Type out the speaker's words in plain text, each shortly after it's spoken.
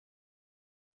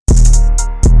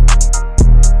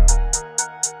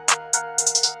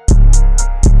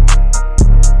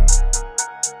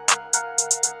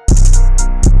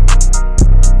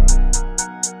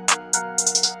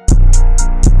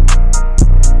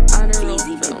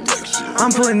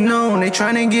I'm putting on, they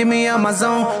tryna get me out my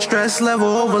zone. Stress level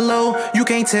overload, you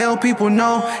can't tell people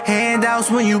no. Handouts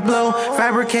when you blow,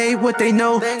 fabricate what they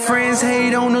know. Friends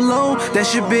hate on the low,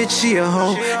 that's your bitch, she a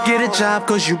hoe. Get a job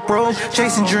cause you broke,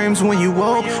 chasing dreams when you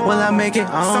woke. Will I make it?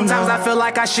 Sometimes I feel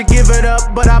like I should give it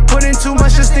up, but I put in too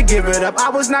much just to give it up. I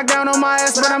was knocked down on my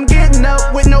ass, but I'm getting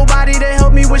up with nobody to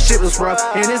help me when shit was rough.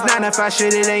 And it's 9 to 5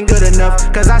 shit, it ain't good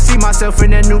enough, cause I see myself in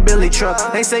that new Billy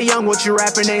truck. They say young, what you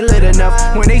rapping ain't lit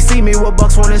enough. When they see me, what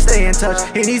bucks wanna stay in touch.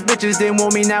 And these bitches didn't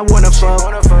want me, not wanna fuck.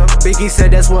 Biggie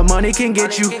said that's what money can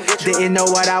get you. Didn't know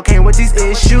what I came with these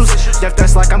issues. Death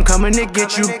threats like I'm coming to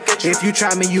get you. If you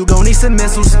try me, you gon' need some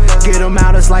missiles. Get them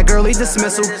out, it's like early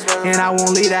dismissal. And I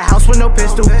won't leave the house with no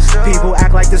pistol. People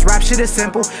act like this rap shit is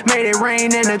simple. Made it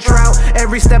rain in a drought.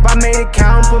 Every step I made it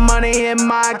count. Put money in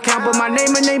my account, put my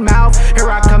name in their mouth. Here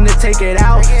I come to take it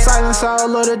out. Silence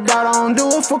all of the doubt, I don't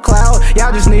do it for clout.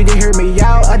 Y'all just need to hear me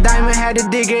out. A diamond had to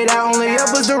dig it out, only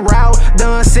up was the route.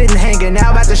 Done sitting, hanging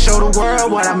out, about to show the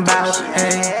world what I'm about.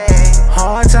 Hey.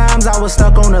 Hard times, I was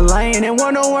stuck on the lane, and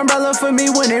want no umbrella for me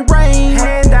when it rained.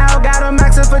 Hand out, got them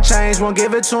asking for change, won't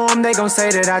give it to them, they gon'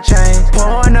 say that I changed.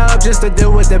 Pouring up just to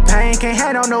deal with the pain, can't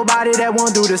hate on nobody that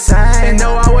won't do the same. And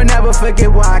no, I would never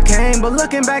forget where I came, but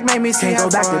looking back made me see. Can't go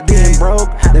back to being broke,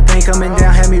 the pain coming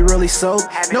down had me really soaked.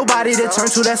 Nobody to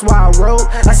turn to, that's why I wrote.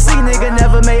 I see nigga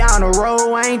never made honor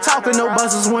roll, I ain't talking no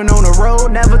buses went on the road.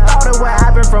 Never thought it would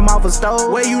happen from off a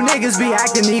stove. Where you niggas be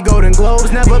acting, need golden globes.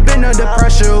 Never been under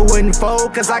pressure, wouldn't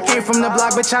fold, cause I came from the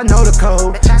block, bitch, I know the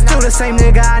code. Still the same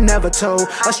nigga I never told.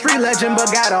 A street legend,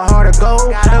 but got a heart of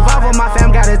gold. Evolve with my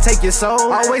fam, gotta take your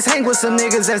soul. Always hang with some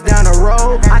niggas that's down the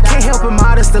road. I can't help it,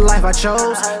 modest the life I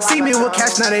chose. See me with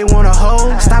cash, now they wanna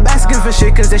hold. Stop asking for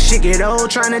shit, cause that shit get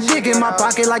old. Tryna dig in my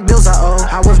pocket like bills I owe.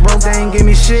 I was broke, they ain't give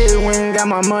me shit. When got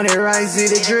my money right, see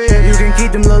the drip. You can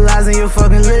keep them little lies in your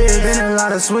fucking lips. Been a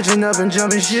lot of switching up and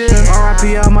jumping shit.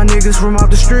 R.I.P. all my niggas from off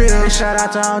the strip. And shout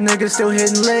out to all niggas still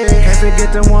hitting legs. Can't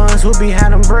forget the ones who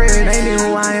behind them bread. They knew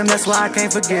who I am, that's why I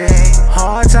can't forget.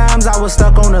 Hard times, I was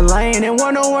stuck on the lane, and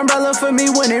want no umbrella for me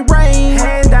when it rained.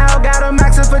 Hand out, got them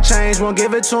asking for change, won't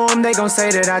give it to them, they gon'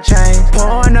 say that I changed.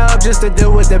 Pouring up just to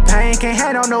deal with the pain, can't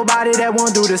hate on nobody that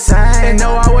won't do the same. And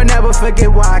no, I would never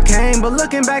forget where I came, but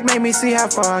looking back made me see how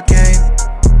far I came.